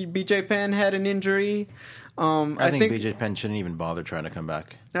canceled. BJ Penn had an injury. I think BJ Penn shouldn't even bother trying to come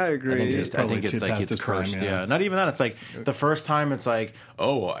back. I agree. I think it's like it's cursed. Prime, yeah, not even that. It's like the first time it's like,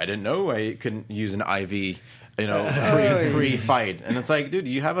 oh, I didn't know I couldn't use an IV. Pre-fight, and it's like, dude,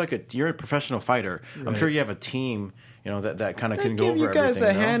 you have you're a professional fighter. Right. I'm sure you have a team, that kind of can go over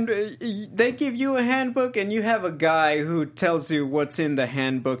everything. They give you a handbook, and you have a guy who tells you what's in the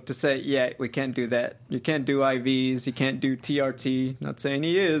handbook to say, yeah, we can't do that. You can't do IVs. You can't do TRT. Not saying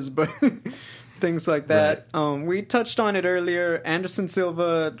he is, but things like that. We touched on it earlier. Anderson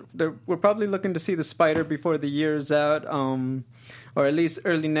Silva, we're probably looking to see the Spider before the year's out, or at least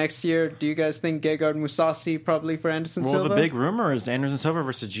early next year. Do you guys think Gegard Mousasi probably for Anderson Silva? Well, the big rumor is Anderson Silva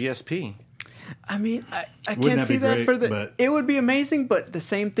versus GSP. I mean, I can't see that for the. But it would be amazing, but the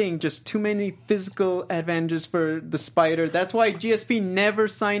same thing. Just too many physical advantages for the Spider. That's why GSP never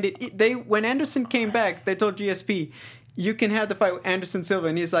signed it. When Anderson came back, they told GSP, "You can have the fight with Anderson Silva,"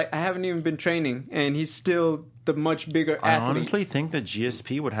 and he's like, "I haven't even been training," and he's still the much bigger athlete. I honestly think that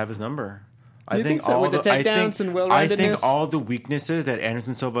GSP would have his number. I think so? With the takedowns and well-roundedness? I think all the weaknesses that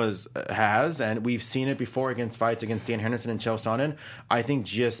Anderson Silva has, and we've seen it before against fights against Dan Henderson and Chael Sonnen, I think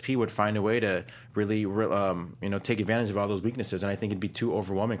GSP would find a way to really take advantage of all those weaknesses, and I think it'd be too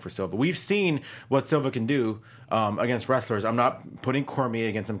overwhelming for Silva. We've seen what Silva can do against wrestlers. I'm not putting Cormier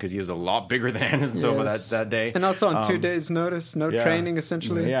against him because he was a lot bigger than Anderson Silva that day. And also on 2 days' notice, no training,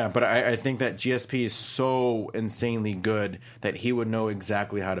 essentially. Yeah, but I think that GSP is so insanely good that he would know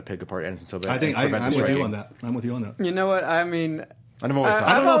exactly how to pick apart Anderson Silva. I'm with you on that. I'm with you on that. You know what? I mean, I've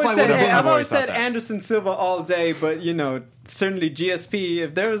always said Anderson Silva all day, but certainly GSP.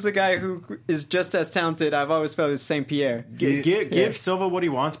 If there was a guy who is just as talented, I've always felt it's St. Pierre. Give Silva what he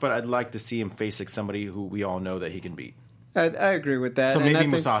wants, but I'd like to see him face somebody who we all know that he can beat. I agree with that. So maybe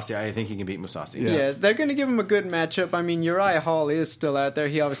Mousasi. I think he can beat Mousasi. Yeah, they're going to give him a good matchup. I mean, Uriah Hall is still out there.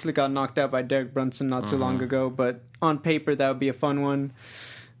 He obviously got knocked out by Derek Brunson not too long ago, but on paper, that would be a fun one.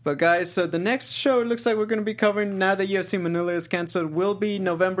 But guys, so the next show it looks like we're going to be covering, now that UFC Manila is canceled, will be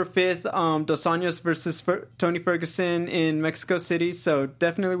November 5th, Dos Anjos versus Tony Ferguson in Mexico City. So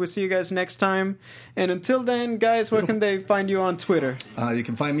definitely we'll see you guys next time. And until then, guys, where can they find you on Twitter? You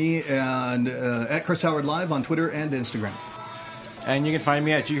can find me at Chris Howard Live on Twitter and Instagram. And you can find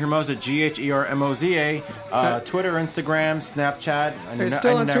me at Ghermoza, GHERMOZA, Twitter, Instagram, Snapchat. I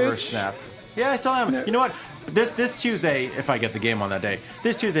never Twitch? snap. Yeah, I still am. You know what? This Tuesday, if I get the game on that day,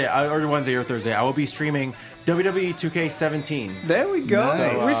 this Tuesday or Wednesday or Thursday, I will be streaming WWE 2K17. There we go.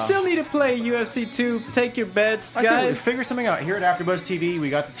 Nice. We still need to play UFC 2. Take your bets, I guys. said, figure something out. Here at AfterBuzz TV, we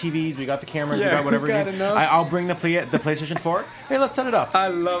got the TVs, we got the cameras, we Yeah, got whatever we got you need. enough. I'll bring the PlayStation 4. Hey, let's set it up. I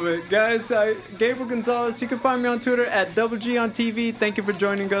love it. Guys, Gabriel Gonzalez, you can find me on Twitter at Double G on TV. Thank you for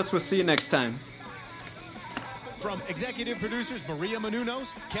joining us. We'll see you next time. From executive producers Maria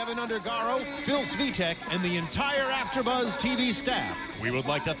Menounos, Kevin Undergaro, Phil Svitek, and the entire AfterBuzz TV staff, we would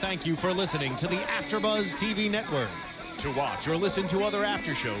like to thank you for listening to the AfterBuzz TV network. To watch or listen to other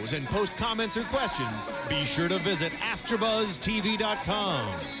after shows and post comments or questions, be sure to visit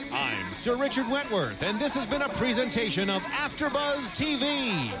AfterBuzzTV.com. I'm Sir Richard Wentworth, and this has been a presentation of AfterBuzz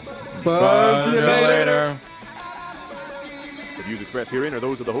TV. Buzz you later. The views expressed herein are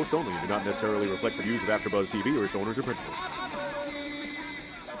those of the hosts only and do not necessarily reflect the views of AfterBuzz TV or its owners or principals.